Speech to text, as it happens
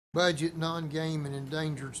Budget, non-game, and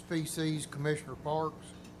endangered species, Commissioner Parks.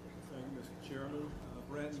 Thank you, Mr. Chairman.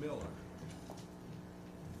 Brad Miller.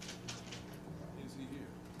 Is he here?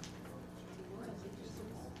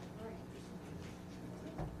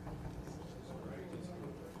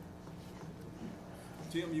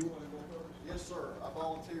 Tim, you want to go first? Yes, sir. I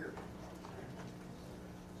volunteer.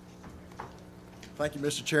 Thank you,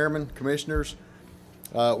 Mr. Chairman, Commissioners.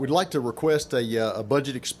 We'd like to request a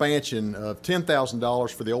budget expansion of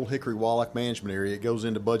 $10,000 for the Old Hickory Wildlife Management Area. It goes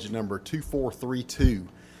into budget number 2432.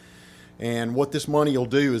 And what this money will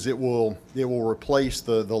do is it will replace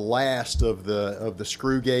the last of the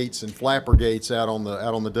screw gates and flapper gates out on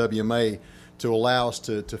the WMA to allow us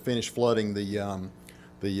to finish flooding the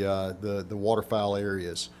waterfowl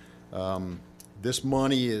areas. This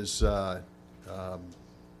money is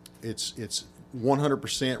it's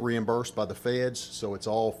 100% reimbursed by the feds, so it's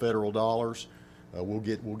all federal dollars. We'll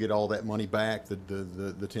get all that money back, the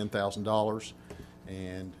 $10,000.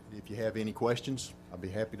 And if you have any questions, I'll be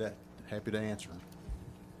happy to answer them.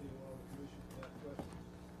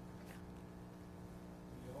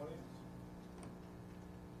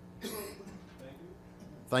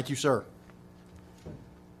 Thank you, sir.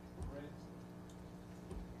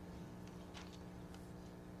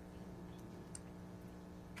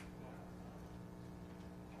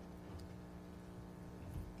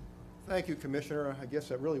 Thank you, Commissioner. I guess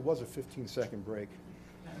that really was a 15-second break.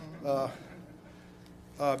 Yeah,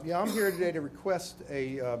 I'm here today to request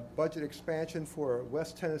a budget expansion for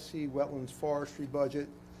West Tennessee Wetlands Forestry budget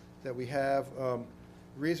that we have. The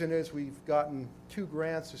reason is we've gotten 2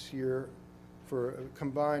 grants this year for a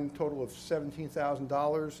combined total of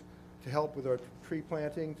 $17,000 to help with our tree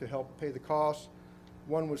planting, to help pay the costs.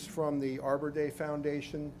 One was from the Arbor Day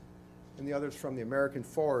Foundation, and the other is from the American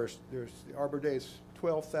Forest. The Arbor Day is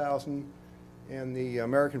 $12,000, and the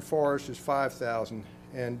American Forest is $5,000.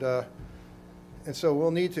 And so we'll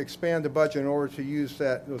need to expand the budget in order to use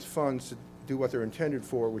those funds to do what they're intended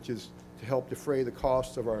for, which is to help defray the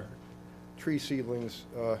costs of our tree seedlings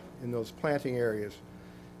in those planting areas.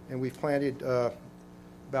 And we've planted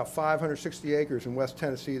about 560 acres in West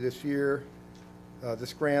Tennessee this year.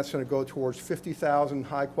 This grant's going to go towards 50,000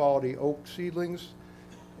 high-quality oak seedlings,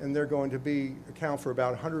 and they're going to account for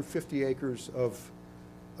about 150 acres of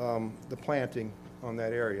the planting on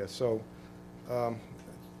that area. So I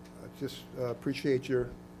just appreciate your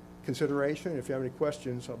consideration. If you have any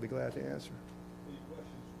questions, I'll be glad to answer. Any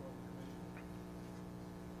questions from the commission?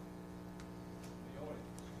 The audience?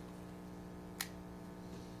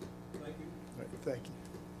 Thank you. Thank you.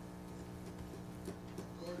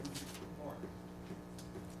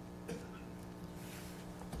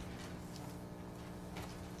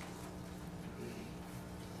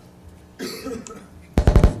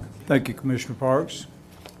 Thank you, Commissioner Parks.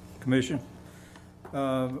 Commission.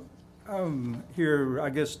 I'm here, I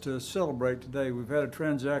guess, to celebrate today. We've had a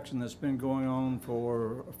transaction that's been going on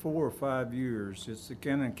for 4 or 5 years. It's the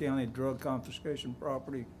Cannon County drug confiscation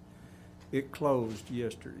property. It closed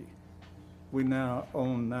yesterday. We now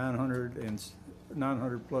own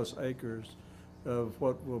 900 plus acres of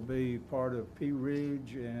what will be part of Pea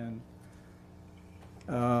Ridge and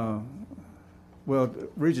well,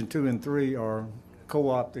 Region 2 and 3 are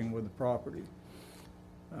co-opting with the property.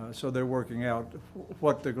 So they're working out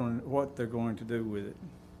what they're going to do with it.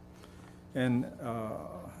 And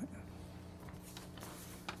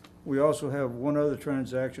we also have one other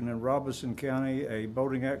transaction in Robeson County, a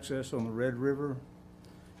boating access on the Red River.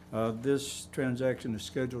 This transaction is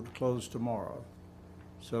scheduled to close tomorrow.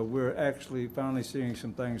 So we're actually finally seeing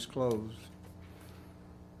some things close.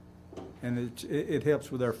 And it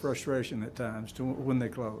helps with our frustration at times when they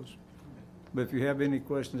close. But if you have any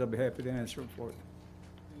questions, I'll be happy to answer them for you.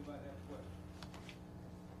 Anybody have a question?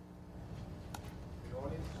 The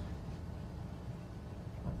audience?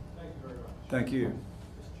 Thank you very much. Thank you.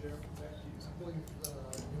 Mr. Chairman, back to you. I believe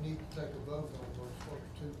you need to take a vote on those first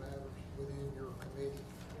 2 matters within your committee.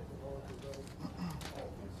 in order to vote.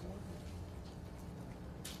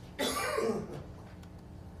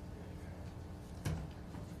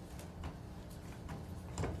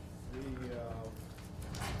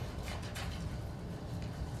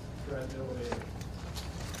 Brad Miller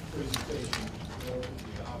presentation of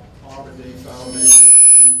the Arbor Day Foundation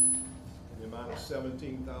in the amount of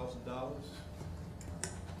 $17,000.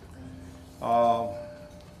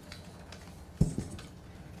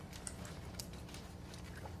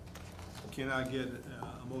 Can I get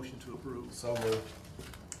a motion to approve? So moved.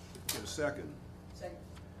 Get a second? Second.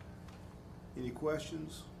 Any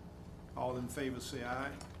questions? All in favor say aye.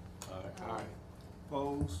 Aye.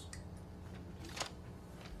 Opposed?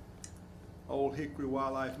 Old Hickory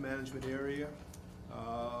Wildlife Management Area.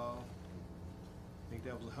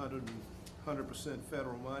 That was 100%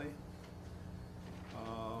 federal money.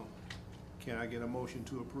 Can I get a motion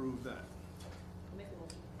to approve that? Make a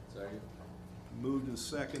motion. Second. Moved and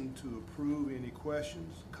second to approve. Any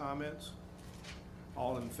questions, comments?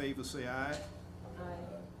 All in favor say aye. Aye.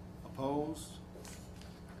 Opposed?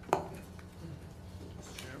 Mr.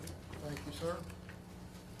 Chairman? Thank you, sir.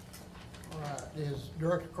 All right, is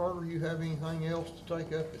Director Carter, you have anything else to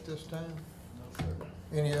take up at this time? No, sir.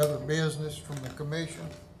 Any other business from the commission?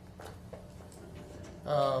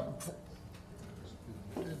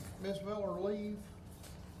 Did Ms. Miller leave?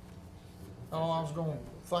 Oh, I was gonna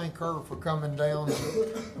thank her for coming down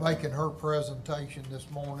and making her presentation this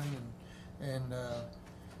morning and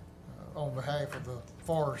on behalf of the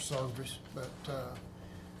Forest Service, but,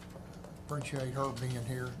 appreciate her being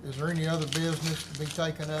here. Is there any other business to be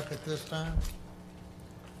taken up at this time?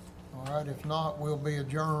 All right, if not, we'll be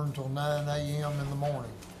adjourned till 9 a.m. in the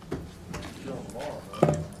morning.